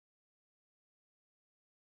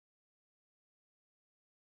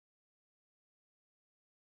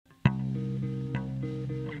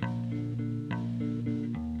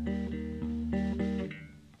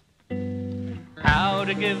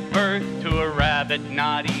to give birth to a rabbit,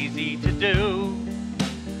 not easy to do.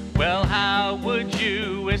 Well, how would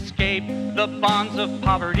you escape the bonds of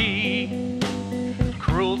poverty,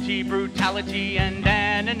 cruelty, brutality, and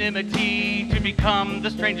anonymity, to become the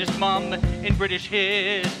strangest mum in British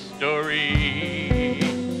history?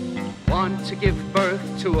 Want to give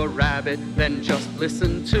birth to a rabbit? Then just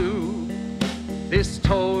listen to this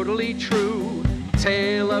totally true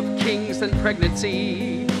tale of kings and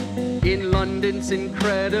pregnancy. In London's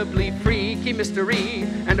incredibly freaky mystery,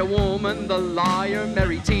 and a woman, the liar,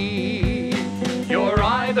 Mary Toft. You're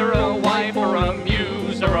either a wife or a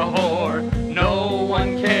muse or a whore. No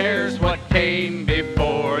one cares what came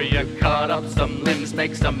before. You cut up some limbs,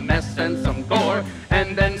 make some mess and some gore,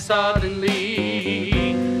 and then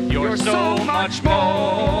suddenly you're so much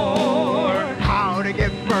more. How to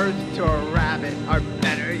give birth to a rabbit, or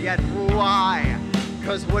better yet, why?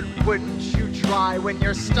 'Cause wouldn't you try when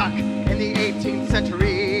you're stuck in the 18th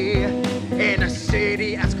century, in a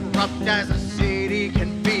city as corrupt as a city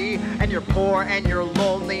can be, and you're poor and you're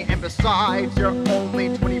lonely, and besides you're only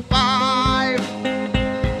 25.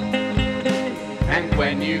 And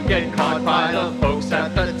when you get caught by the folks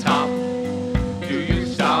at the top, do you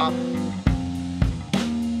stop?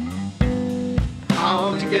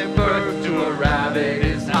 How to give birth to a rabbit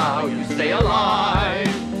is how you stay alive.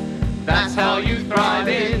 That's how you thrive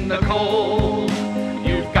in the cold.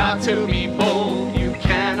 You've got to be bold. You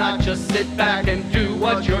cannot just sit back and do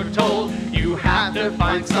what you're told. You have to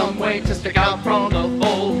find some way to stick out from the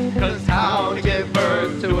fold. 'Cause how to give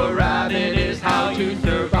birth to a rabbit is how to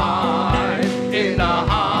survive in a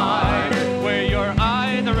hive, where you're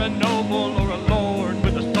either a noble or a lord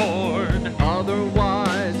with a sword.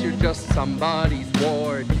 Otherwise, you're just somebody's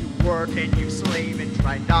ward. You work and you slave and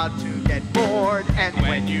try not to get bored. And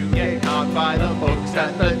When you get caught by the folks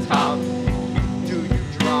at the top, do you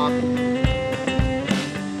drop?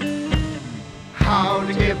 how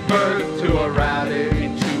to give birth to a rabbit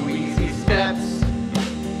in 2 easy steps.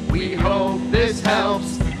 We hope this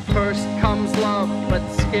helps. First comes love, but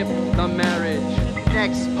skip the marriage.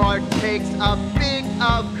 Next part takes a bit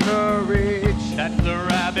of courage. That's the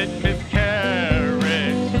rabbit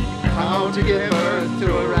miscarriage. How to give birth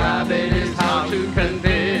to a rabbit is how to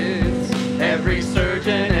convince Every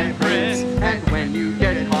surgeon and prince. And when you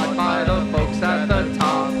get caught by the folks at the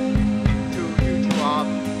top, Do you drop?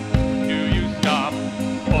 Do you stop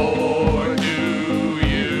or do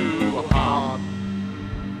you hop?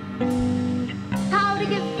 How to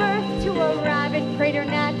give birth to a rabbit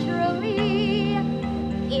preternaturally.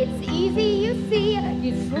 It's easy, you see.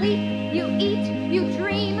 You sleep, you eat, you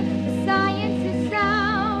dream. The science is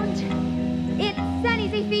sound. It's an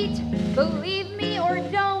easy feat, believe me or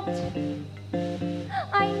don't.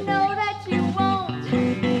 I know that you won't.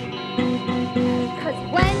 'Cause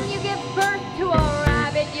when you give birth to a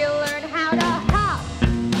rabbit, you learn how to hop,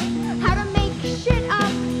 how to make shit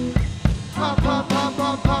up. Hop, hop, hop,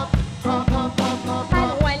 hop, hop, hop, hop, hop, hop.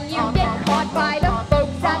 And when you get caught by the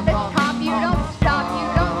folks at the top, you don't stop, you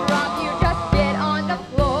don't drop, you just get on the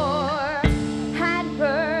floor and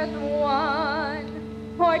birth one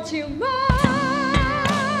or two more.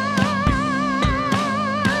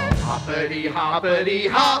 Hoppity hoppity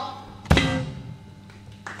hop.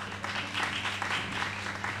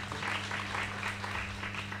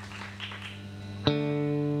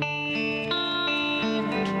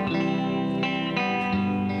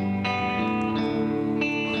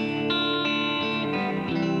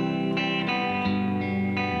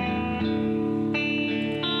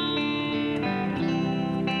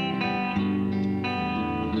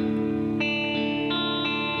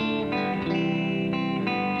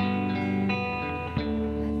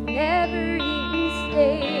 Never eaten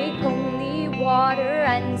steak, only water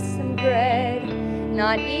and some bread.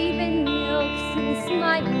 Not even milk since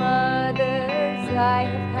my mother's I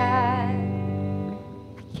have had.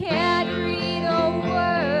 I can't read a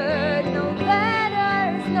word, no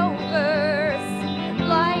letters, no verse.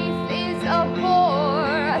 Life is a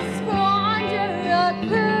bore, a squander, a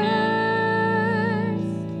curse.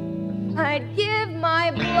 I'd give my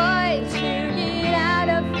blood to get out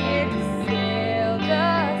of here, to sail the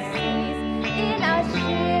seas in a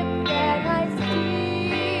ship that I steer.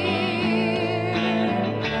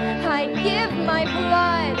 I'd give my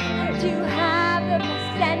blood to have the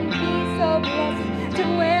best and be so blessed to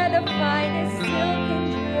wear the finest silken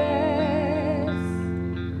dress.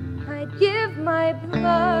 I'd give my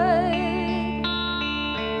blood.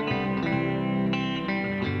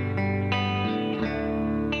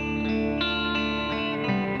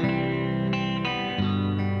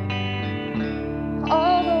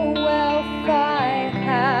 All the wealth I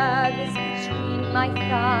have is between my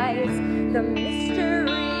thighs. The mystery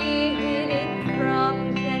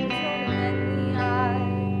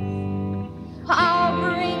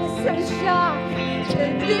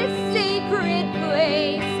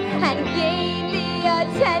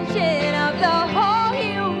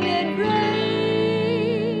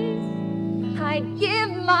I'd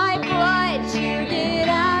give my blood to get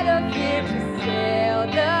out of here to sail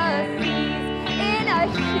the seas in a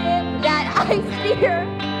ship that I steer.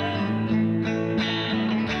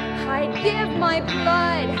 I'd give my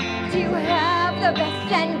blood to have the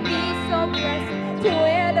best and be so blessed to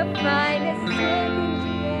wear the finest silken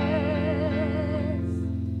dress.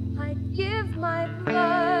 I'd give my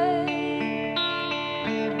blood.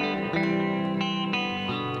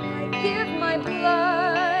 I'd give my blood.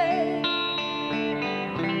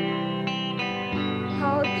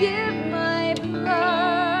 I'll give my blood.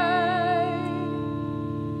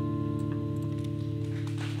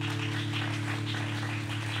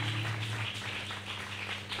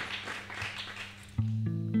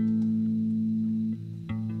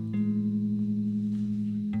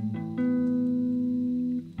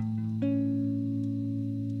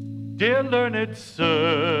 Dear learned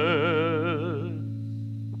sir,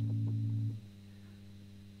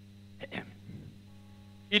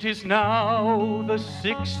 it is now the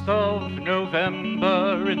 6th of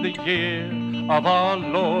November in the year of our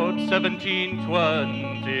Lord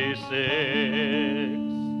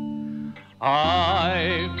 1726.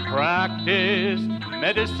 I've practiced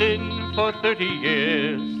medicine for 30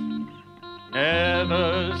 years,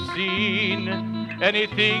 never seen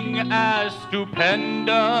anything as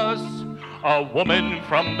stupendous. A woman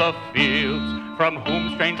from the fields, from whom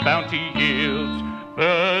strange bounty yields,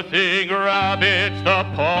 birthing rabbits, the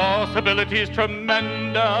possibilities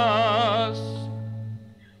tremendous.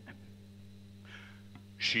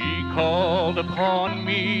 She called upon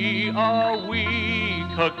me a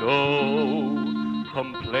week ago,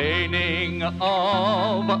 complaining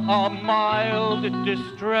of a mild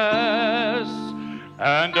distress,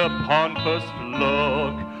 and upon first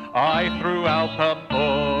look I threw out the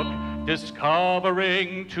book,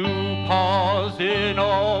 discovering 2 paws in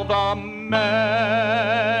all the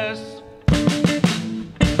mess.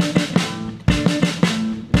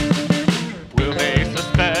 Will they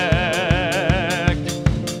suspect?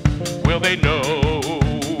 Will they know?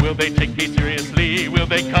 Will they take me seriously? Will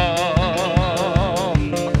they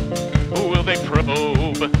come? Will they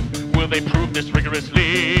probe? Will they prove this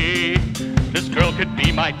rigorously? This girl could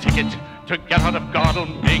be my ticket to get out of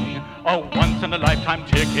Godalming, a once-in-a-lifetime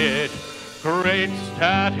ticket. Great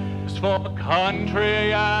status for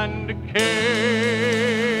country and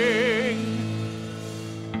king.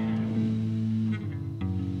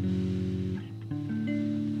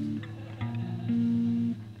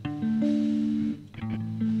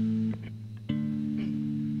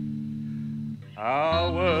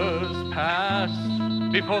 Hours pass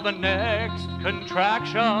before the next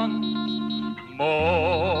contractions,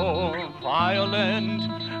 more violent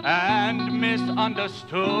and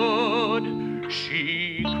misunderstood.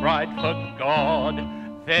 She cried for God,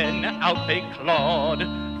 then out they clawed,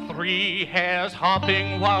 3 hares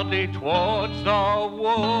hopping wildly towards the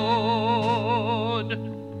wood.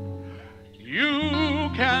 You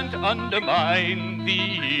can't undermine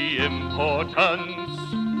the importance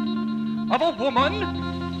of a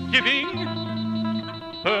woman giving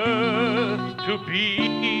birth to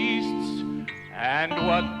beasts, and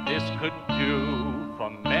what this could do for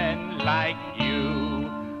men like you,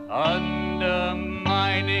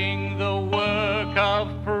 undermining the work of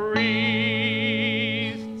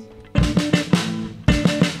priests.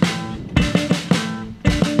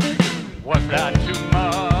 Was that too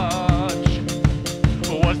much?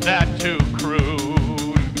 Was that too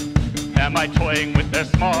crude? Am I toying with their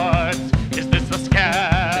smarts? Is this a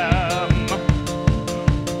scam?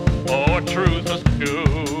 Or truth was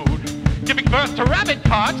skewed? Giving birth to rabbit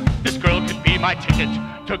pot? This girl could be my ticket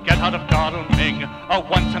to get out of Godalming, a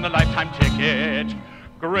once-in-a-lifetime ticket.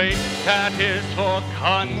 Great status for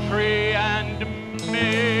country and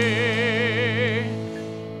me.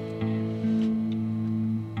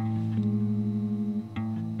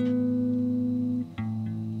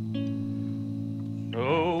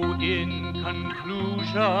 So in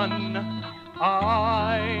conclusion,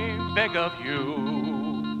 I beg of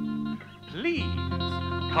you, please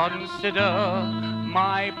consider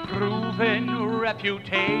my proven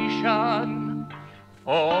reputation,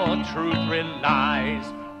 for truth relies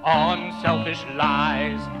on selfish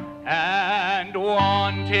lies and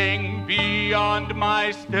wanting beyond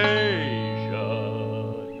my station.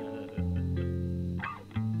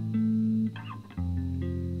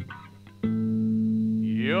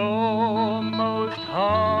 Your most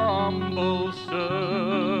humble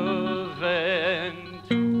servant,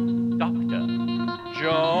 Dr.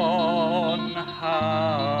 John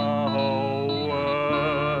Howard.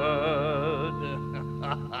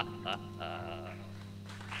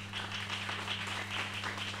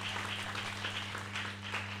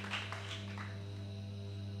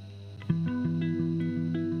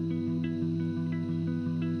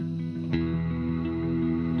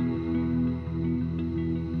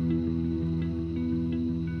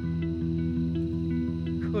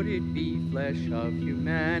 it be flesh of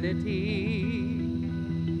humanity.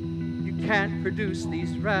 You can't produce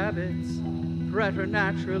these rabbits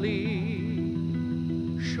preternaturally.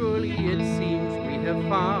 Surely it seems we have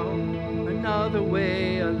found another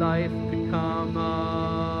way a life could come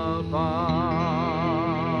about.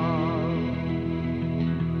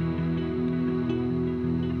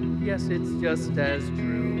 Yes, it's just as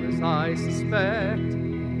true as I suspect.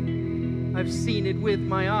 I've seen it with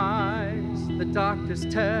my eyes, the doctors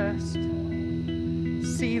test.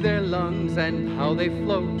 See their lungs and how they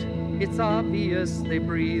float. It's obvious they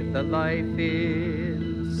breathe the life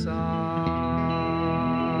inside.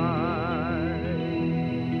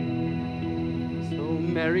 So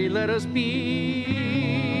Mary, let us be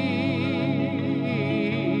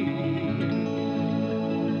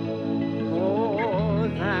more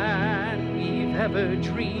than we've ever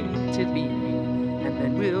dreamed to be, and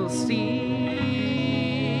then we'll see.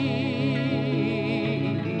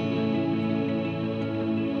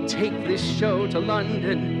 Take this show to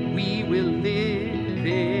London, we will live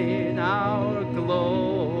in our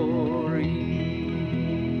glory.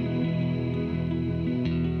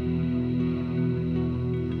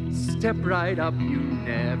 Step right up, you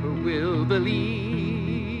never will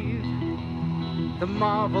believe the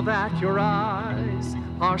marvel that your eyes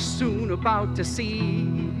are soon about to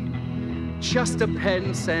see. Just a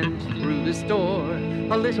pence sent through this door,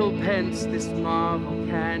 a little pence, this marvel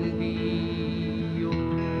can be.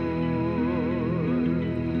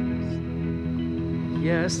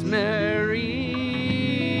 Yes, Mary,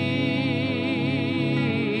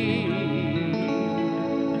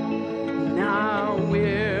 now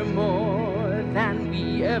we're more than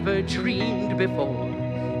we ever dreamed before,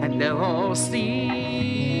 and they'll all see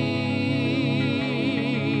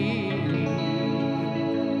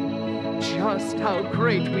just how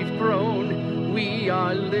great we've grown. We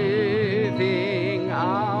are living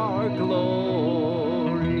our glory.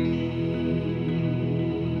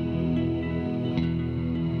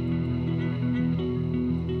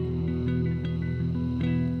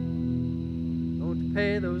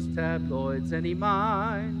 Pay those tabloids any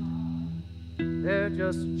mind. They're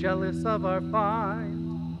just jealous of our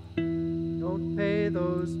find. Don't pay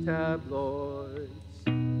those tabloids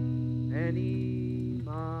any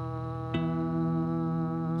mind.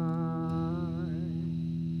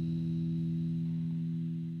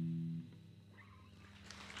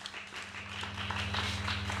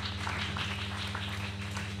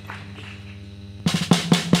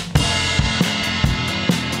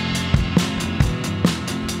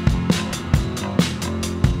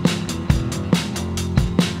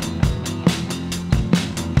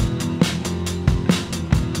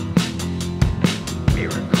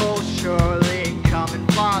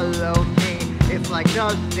 Like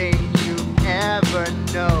nothing you've ever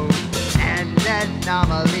known. An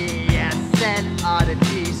anomaly, yes, an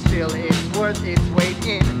oddity. Still it's worth its weight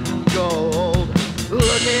in gold. Look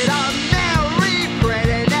at our Mary,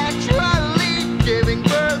 preternaturally giving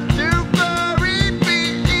birth to furry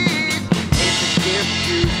beings. It's a gift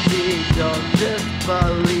you see, don't just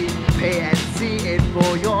believe. Pay and see it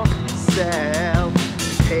for yourself.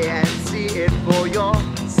 Pay and see it for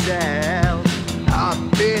yourself.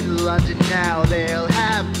 Up in London now, they'll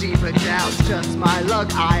have deeper doubts. Just my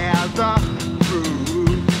luck, I have the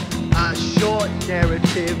proof. A short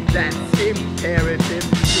narrative that's imperative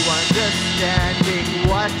to understanding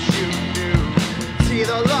what you do. See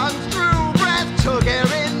the lungs through breath, took air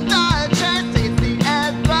in the chest. It's the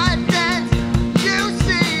evidence you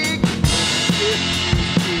seek. If you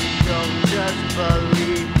see, don't just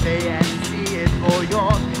believe. Pay and see it for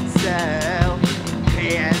yourself.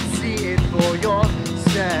 Pay and see it for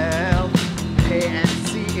yourself. Pay and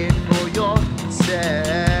see it for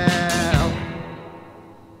yourself.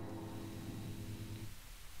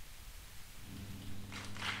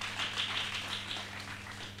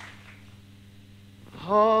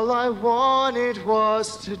 All I wanted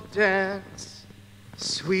was to dance,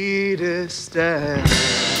 sweetest dance.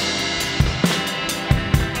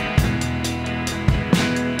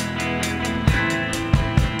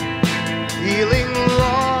 Feeling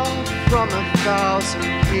love from 1,000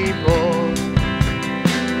 people,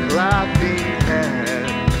 clapping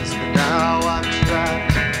hands. Now I'm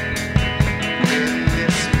trapped in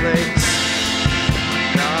this place.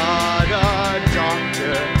 Not a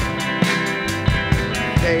doctor,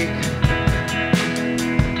 fake.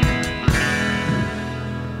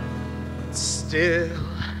 Still,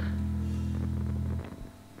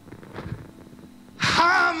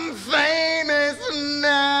 I'm famous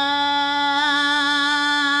now.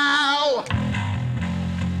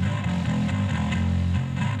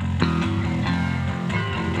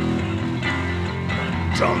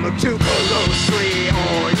 too closely,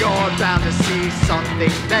 or you're bound to see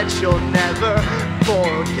something that you'll never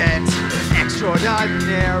forget.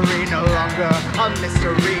 Extraordinary, no longer a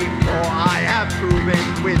mystery, for I have proven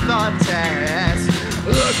with a test.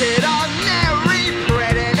 Look at our Mary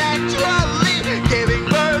preternaturally giving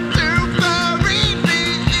birth to furry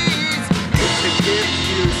bees. It's a gift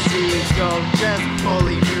you see, so just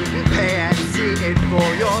fully you pay and see it for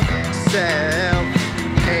yourself.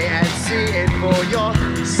 Pay and see it for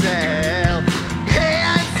yourself. Pay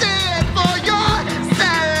and see it for yourself.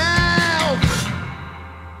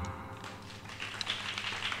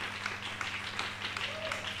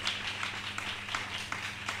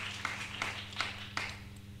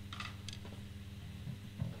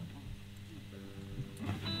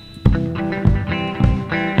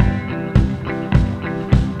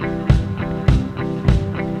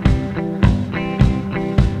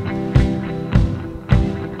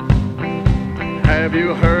 Have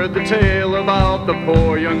you heard the tale about the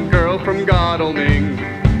poor young girl from Godalming?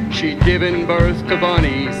 She'd given birth to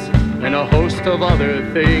bunnies and a host of other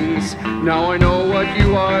things. Now I know what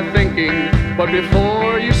you are thinking, but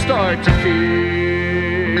before you start to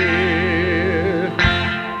fear,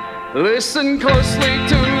 listen closely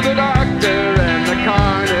to the doctor and the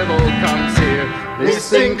carnival comes here.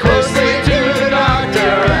 Listen closely to the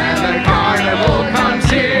doctor and the carnival comes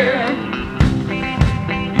here.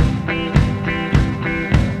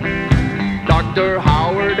 Dr.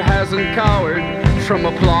 Howard hasn't cowered from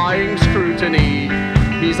applying scrutiny.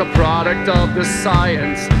 He's a product of the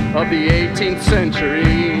science of the 18th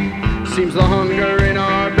century. Seems the hunger in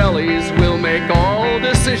our bellies will make all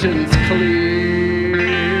decisions clear.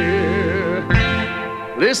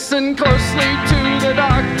 Listen closely to the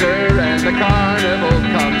doctor and the carnival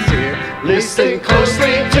comes here. Listen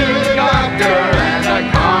closely to the doctor and the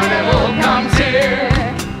carnival comes here.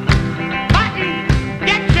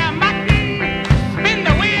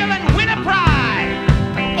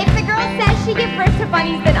 She gave birth to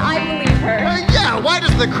bunnies, then I believe her. Yeah, why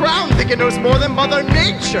does the crown think it knows more than Mother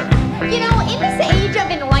Nature? You know, in this age of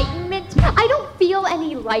enlightenment, I don't feel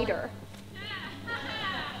any lighter.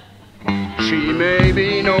 She may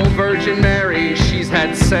be no Virgin Mary, she's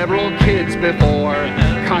had several kids before.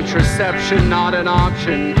 Contraception not an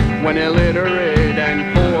option when illiterate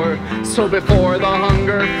and poor. So before the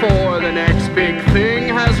hunger for the next big thing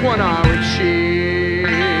has won our cheer,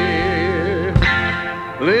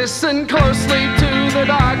 listen closely to the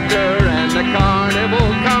doctor and the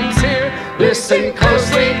carnival comes here. Listen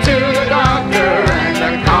closely to the doctor and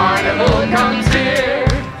the carnival comes here.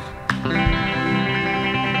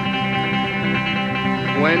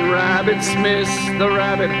 When rabbits miss the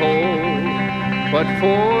rabbit hole, but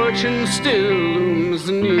fortune still looms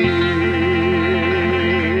near.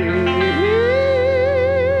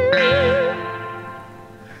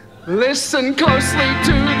 Listen closely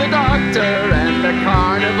to the doctor and the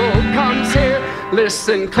carnival comes here.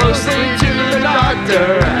 Listen closely to the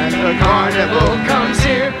doctor and the carnival comes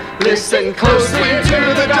here. Listen closely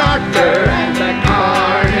to the doctor and the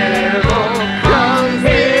carnival comes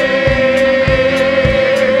here.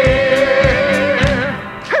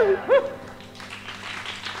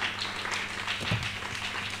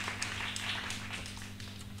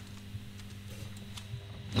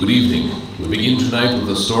 Good evening. We begin tonight with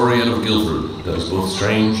a story out of Guildford that is both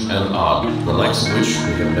strange and odd, the likes of which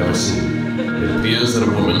we have never seen. It appears that a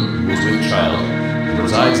woman who was with child, who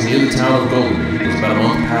resides near the town of Golden, was about a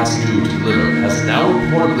month past due to deliver, has now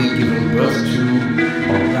reportedly given birth to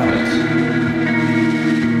a rabbit.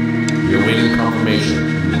 We are waiting confirmation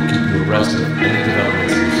and will keep you abreast of any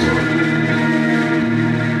developments in the story.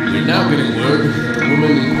 We are now getting word that the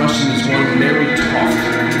woman in question is one Mary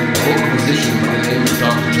Toft. A local physician by the name of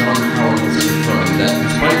Dr. John Howard has confirmed that,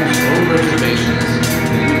 despite his own reservations,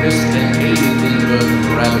 he witnessed and aided in the birth of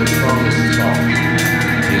a rabbit from Mrs. Toft.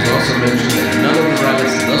 He has also mentioned that none of the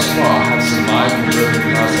rabbits thus far have survived the birthing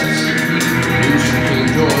process. The news from King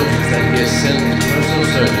George is that he has sent his personal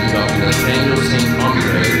surgeon, Dr. Nathaniel St.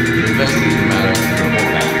 Andre, to investigate the matter and report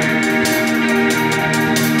back.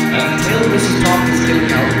 As the tale of Mrs. Toft is getting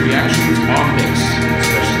out, reactions are mixed,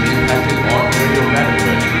 especially impacting ordinary rabbit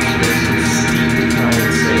merchants who have seen steep decline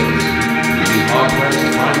in sales. It would be hard pressed to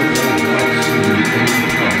find a whole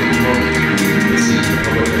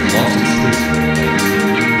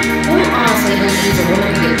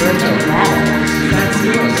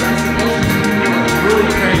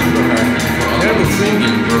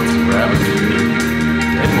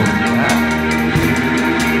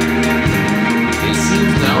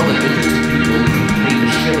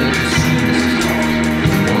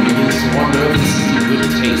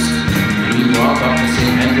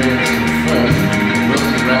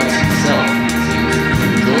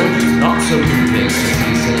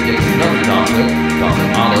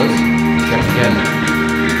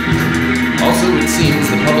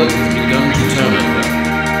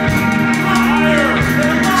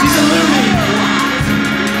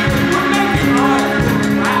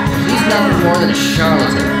than a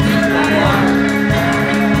charlatan.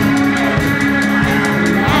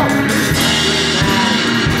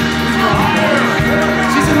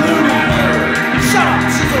 She's a loony. Shut up!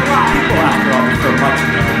 She's a lot of people, after all, prefer much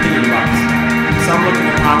of their opinion box. Some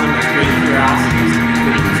looking upon them as great curiosities to be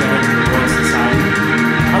quickly presented to the royal society.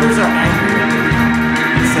 Others are angry at them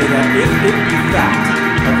and say that if it be fact,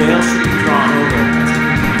 a veil should be drawn over it as a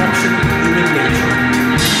perfection of human nature.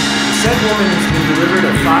 The said woman has been delivered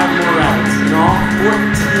of 5 more rabbits, in all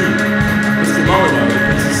 14. Mr. Monologues, the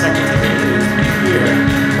Prince's secretary, is here,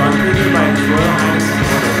 gone thither by His Royal Highness's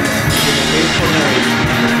order, with a faithful narration of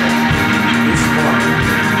the book. This morning,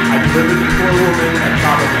 I delivered the poor woman at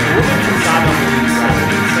Capital. A woman from Sodom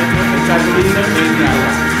and which I believe that made me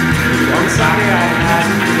out. One Sunday I had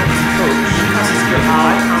a coach. She cusses me how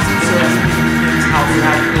I concentrate how we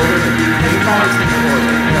had ordered and $25 in the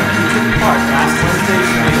order. We took part last Wednesday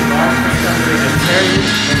to make a large discovery and carried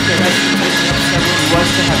and taking up several who was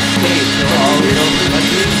to have stayed till all the over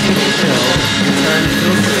Leslie Hill returned to the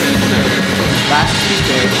last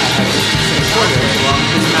Tuesday I had supported along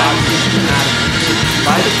his majesty's anatomy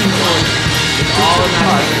by the concordance with all of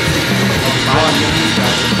part of my young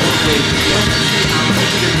brother both ways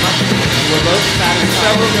were both sat in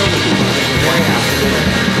several buildings very after dinner,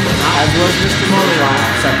 as was Mr.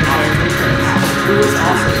 Monologues, secretary to the Prince, who was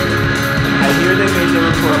also here. I hear they made their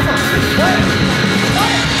report from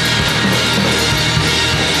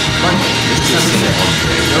Monday, Mr.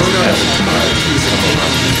 No notice of the piece of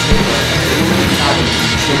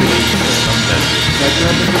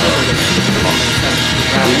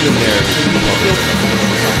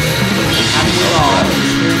having it all in the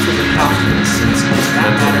spirit of the confidence, since that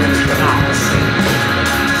matter is not the same.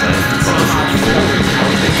 Somehow the orders how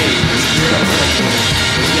they behave in the spirit of sexual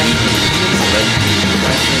is yet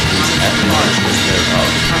at large was thereof,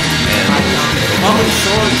 and the common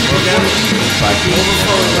sword began by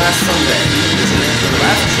overflowing last Sunday. The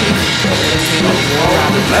last chief of entertainment war on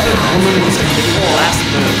the leather woman was committed last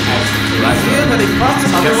noon. I fear that a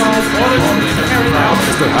process otherwise orders to be carried out.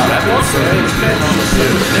 Mr. Rabbit also instead on the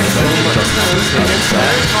same next one against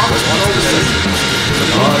Mary Toft was one over the the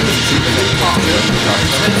large chief of the posture of the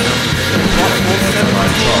Constitution and fought for 7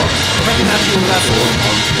 months preternatural vessel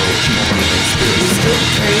on the chief of the spirit. He still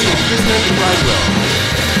detained a prisoner in Bridewell.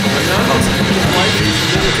 A non-husband and wife is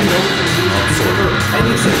permitted to know the observer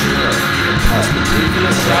any such has between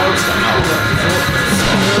the shouts the house not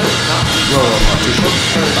royal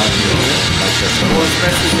partition by the owner, or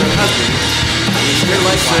especially their husband, and it's here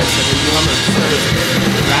likewise that in the lumber service,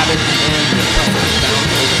 the rabbit and the truffle found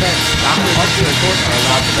no fence. Doctors up to the court are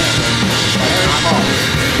allowed to bear Mary Toft,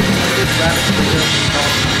 intended rabbit for the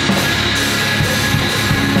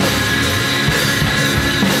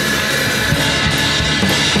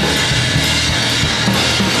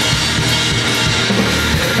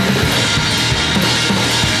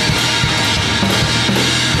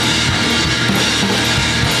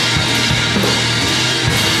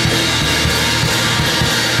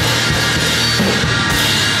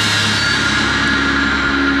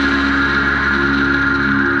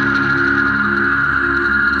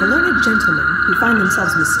gentlemen who find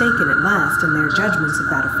themselves mistaken at last in their judgments of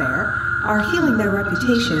that affair are healing their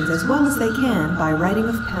reputations as well as they can by writing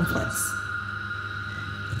of pamphlets.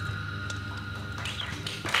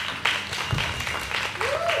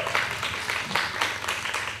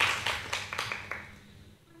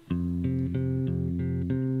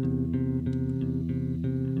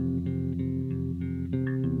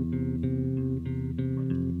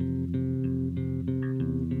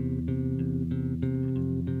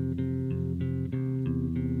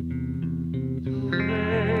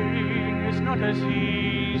 As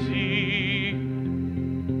easy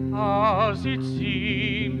as it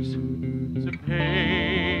seems, the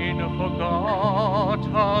pain of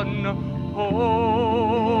forgotten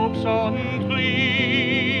hopes and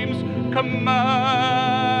dreams,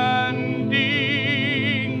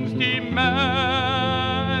 commandings, demanding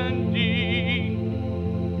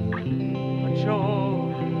a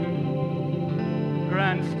joy,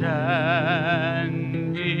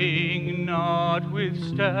 grandstanding,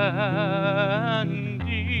 notwithstanding.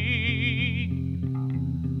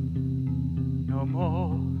 No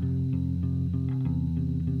more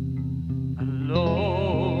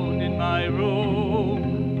alone in my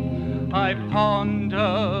room, I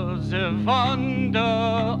ponder the wonder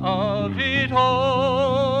of it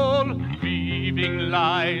all, weaving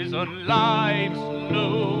lies on life's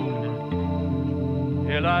loom,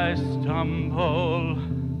 till I stumble,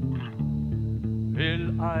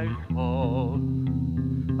 till I fall.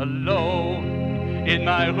 Alone in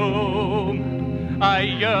my room, I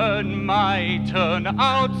yearn my turn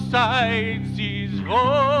outside these walls.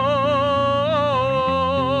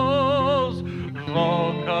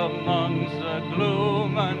 Walk amongst the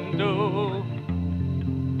gloom and dew,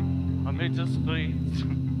 amid the streets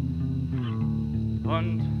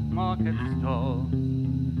and market stalls.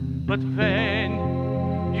 But when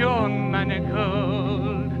you're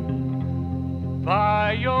manacled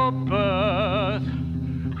by your birth,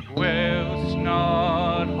 will's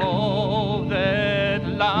not all that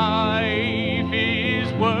life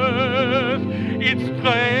is worth. It's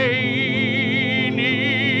draining,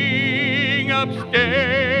 abstaining,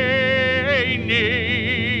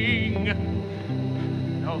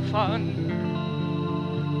 no fun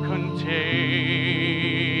containing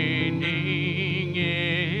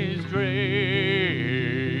is draining.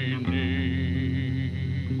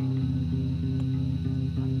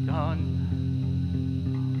 I'm done.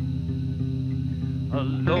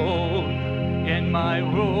 Alone in my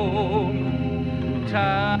room,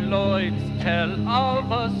 tabloids tell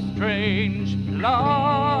of a strange plight,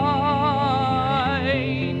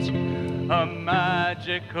 a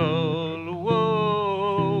magical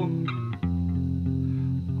woe.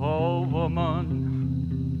 Oh, woman,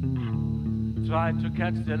 try to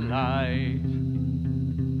catch the light.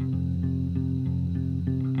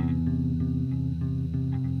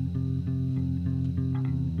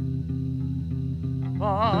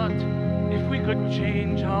 But if we could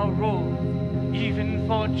change our role, even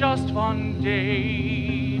for just one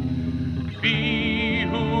day, be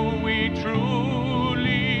who we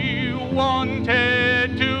truly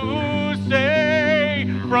wanted to say,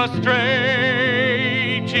 frustrating,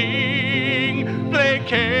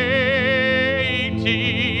 placating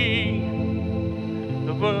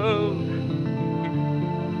the world,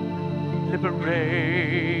 liberating,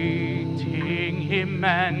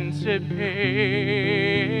 emancipating,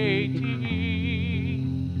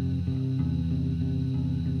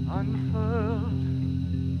 unfurled,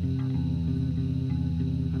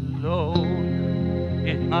 alone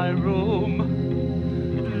in my room.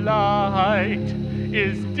 Light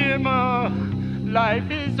is dimmer, life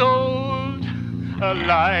is old, a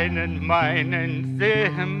line and mine and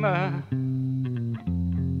Zimmer.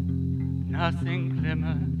 Nothing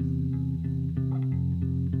glimmers,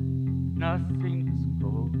 nothing's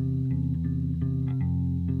gold.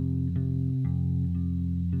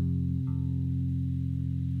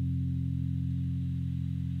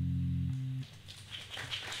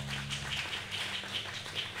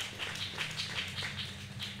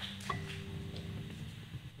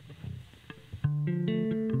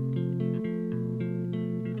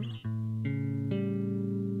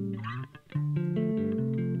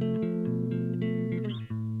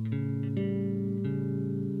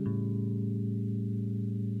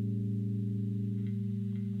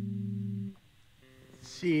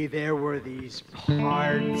 See, there were these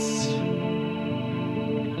parts.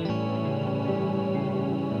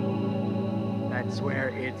 That's where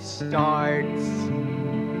it starts.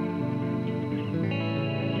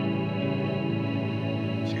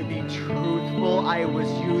 To be truthful, I was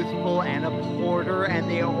youthful and a porter, and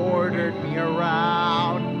they ordered me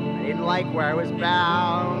around. I didn't like where I was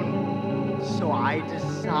bound, so I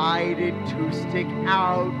decided to stick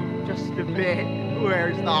out just a bit.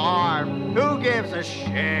 Where's the harm? Who gives a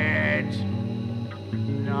shit?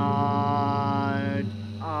 Not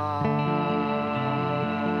I.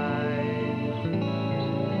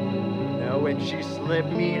 Now when she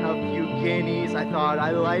slipped me a few guineas, I thought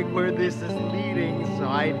I like where this is leading, so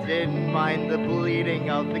I didn't mind the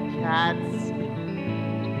bleeding of the cats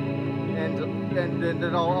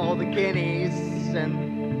and all the guineas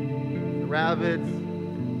and the rabbits.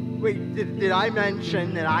 Wait, did I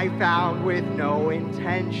mention that I found with no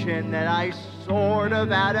intention that I sort of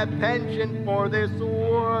had a penchant for this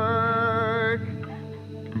work?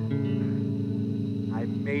 I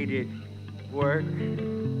made it work.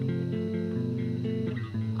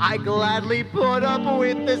 I gladly put up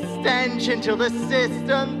with the stench until the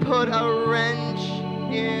system put a wrench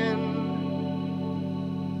in.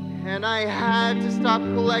 And I had to stop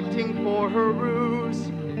collecting for her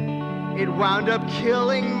ruse. It wound up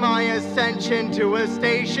killing my ascension to a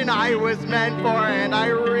station I was meant for, and I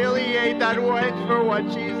really hate that wench for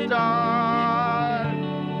what she's done.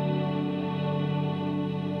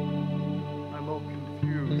 I'm all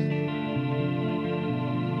confused.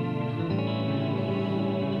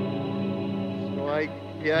 So I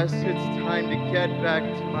guess it's time to get back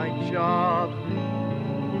to my job.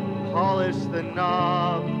 Polish the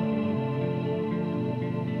knob.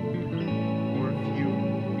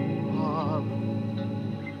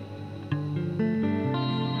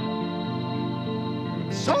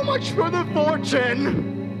 So much for the fortune.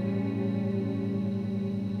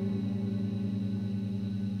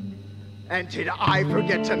 And did I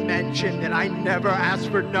forget to mention that I never asked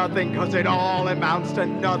for nothing, because it all amounts to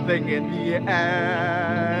nothing in the end?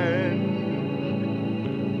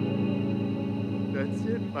 That's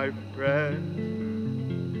it, my friend.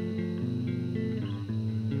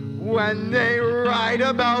 When they write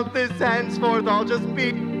about this henceforth, I'll just be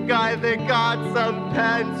a guy that got some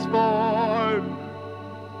pence for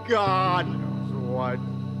God knows what.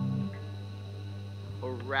 A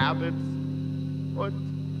rabbit's foot.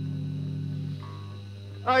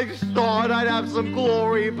 I thought I'd have some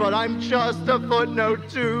glory, but I'm just a footnote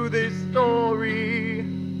to this story.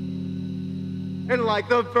 And like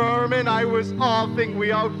the vermin I was offing,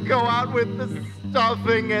 we all go out with the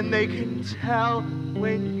stuffing, and they can tell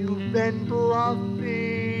when you've been bluffing.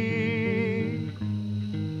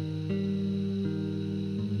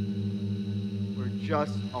 We're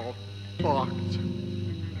just all fucked.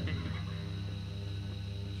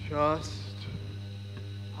 Just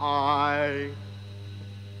I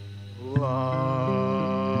love.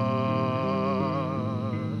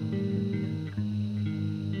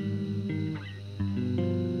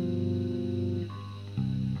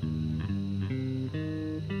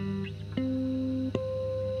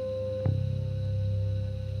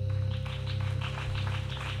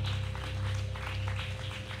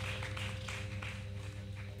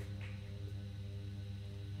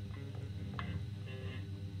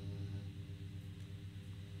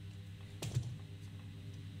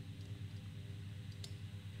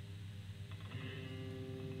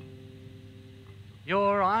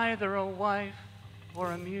 You're either a wife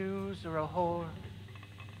or a muse or a whore.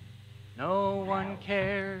 No one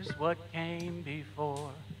cares what came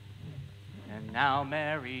before. And now,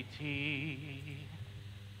 Mary T,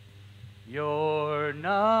 you're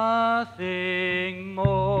nothing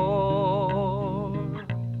more.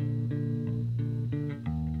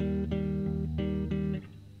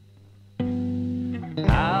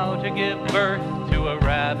 How to give birth to a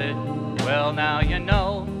rabbit, well, now you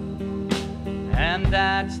know. And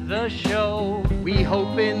that's the show. We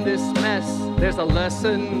hope in this mess there's a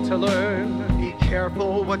lesson to learn. Be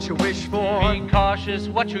careful what you wish for. Be cautious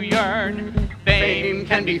what you yearn. Fame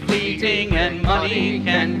can be fleeting and money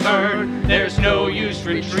can burn. There's no use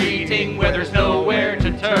retreating where there's nowhere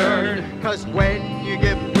to turn. 'Cause when you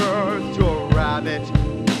give birth to a rabbit,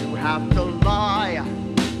 you have to lie.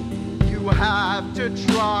 You have to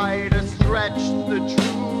try to stretch the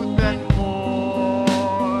truth and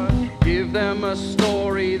more. Give them a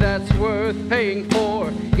story that's worth paying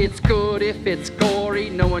for. It's good if it's gory,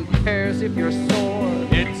 no one cares if you're sore.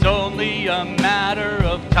 It's only a matter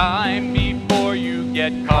of time before you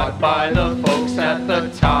get caught by the folks at the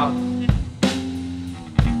top.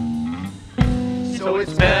 So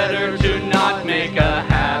it's better to not make a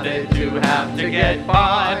habit to have to get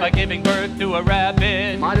by giving birth to a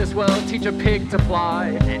rabbit. Might as well teach a pig to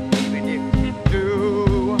fly. And even if you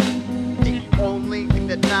do, the only thing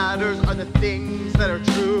that matters are the things that are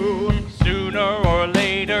true. Sooner or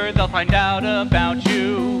later they'll find out about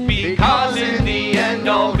you. Because in the end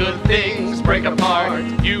all good things break apart.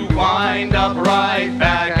 You wind up right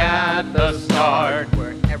back at the start,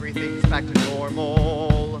 where everything's back to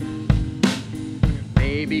normal.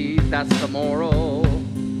 Maybe that's the moral.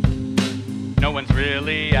 No one's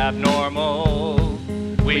really abnormal.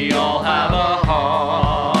 We all have a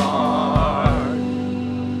heart.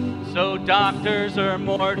 So doctors are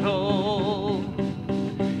mortal.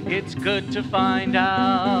 It's good to find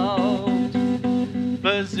out.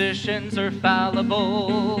 Physicians are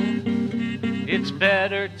fallible. It's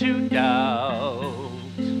better to doubt.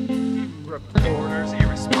 Reporters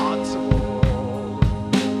irresponsible.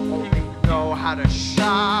 Only know how to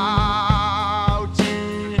shout.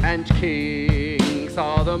 And kings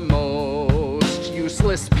are the most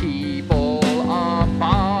useless people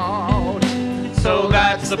about. So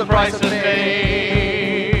that's the price of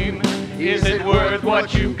fame. Is it worth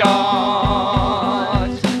what you got?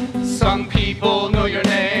 Some people know your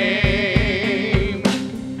name,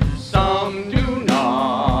 some do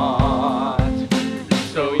not.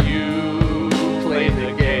 So you played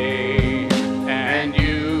the game and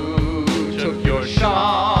you took your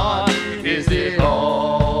shot. Is it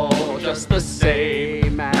all just the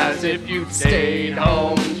same as if you'd stayed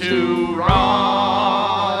home to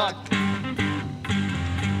rot?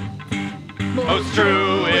 Most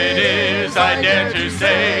true it is, I dare to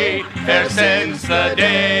say, e'er since the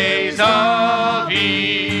days of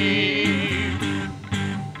Eve.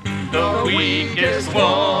 The weakest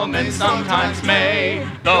woman sometimes may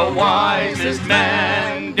the wisest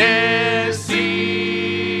man deceive.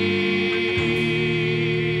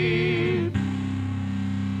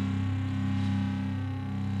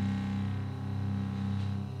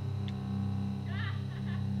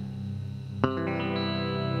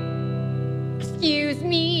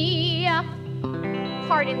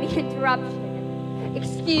 pardon the interruption.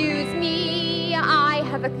 Excuse me, I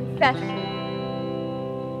have a confession.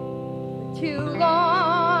 For too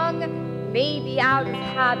long, maybe out of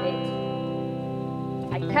habit,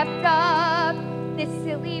 I kept up this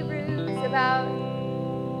silly ruse about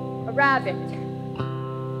a rabbit.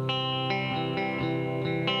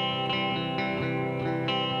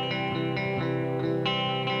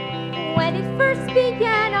 When it first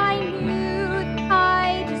began, I knew that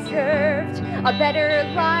I deserved a better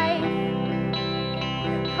life.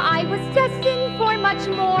 I was destined for much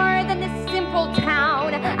more than this simple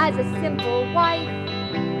town as a simple wife.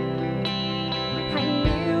 I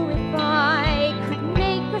knew if I could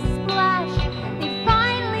make a splash, they'd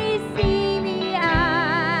finally see me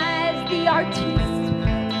as the artiste,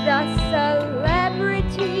 the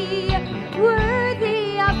celebrity,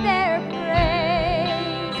 worthy of their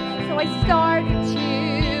praise. So I started to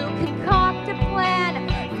concoct a plan,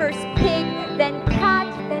 first pig, then cat,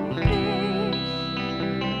 then fish,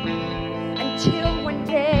 until one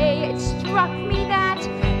day it struck me that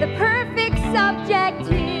the perfect subject is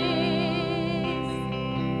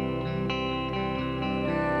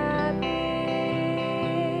rabbit,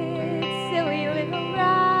 silly little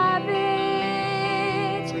rabbit,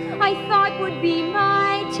 I thought would be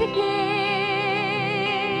my ticket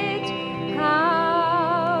out.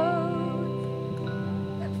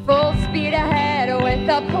 Full speed ahead with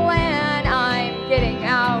a plan, I'm getting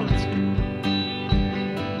out.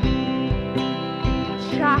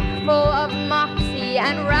 Chock full of moxie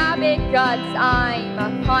and rabbit guts,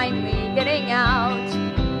 I'm finally getting out.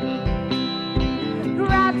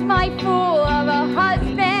 Grabbed my fool of a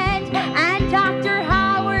husband and Dr.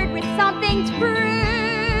 Howard with something to prove.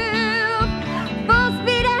 Full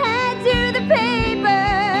speed ahead to the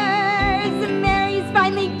papers, Mary's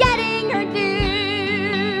finally getting her dues.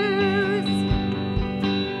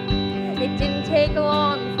 It didn't take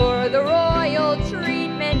long for the royal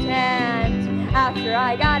treatment, and after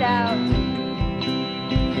I got out,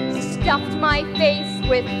 stuffed my face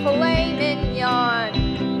with filet mignon.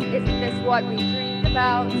 Isn't this what we dreamed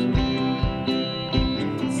about?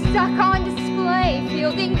 Stuck on display,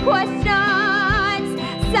 fielding questions,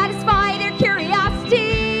 satisfy their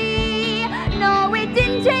curiosity. No, it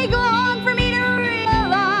didn't take long for me to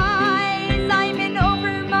realize I'm in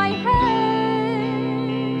over my head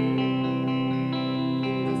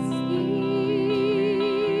in this scheme.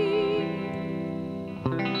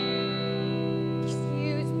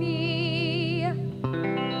 Excuse me,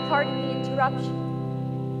 pardon the interruption.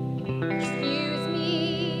 Excuse me,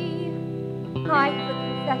 I have a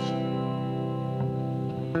confession.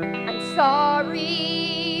 I'm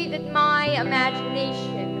sorry that my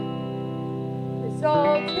imagination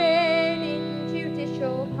resulted in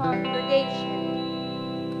judicial congregation.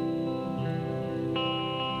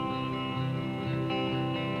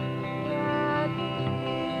 Rabbit,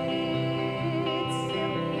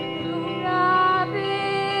 silly little rabbit,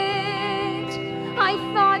 I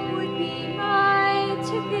thought would be my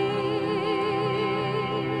ticket.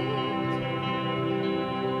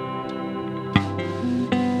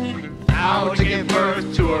 How to give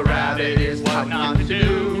birth to a rabbit is what not to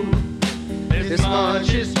do. This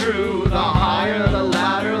much is true. The higher the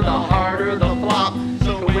ladder, the harder the flop.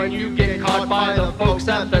 So when you get caught by the folks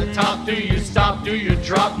at the top, do you stop, do you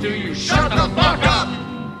drop, do you shut the fuck up?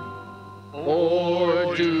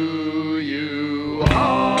 Or do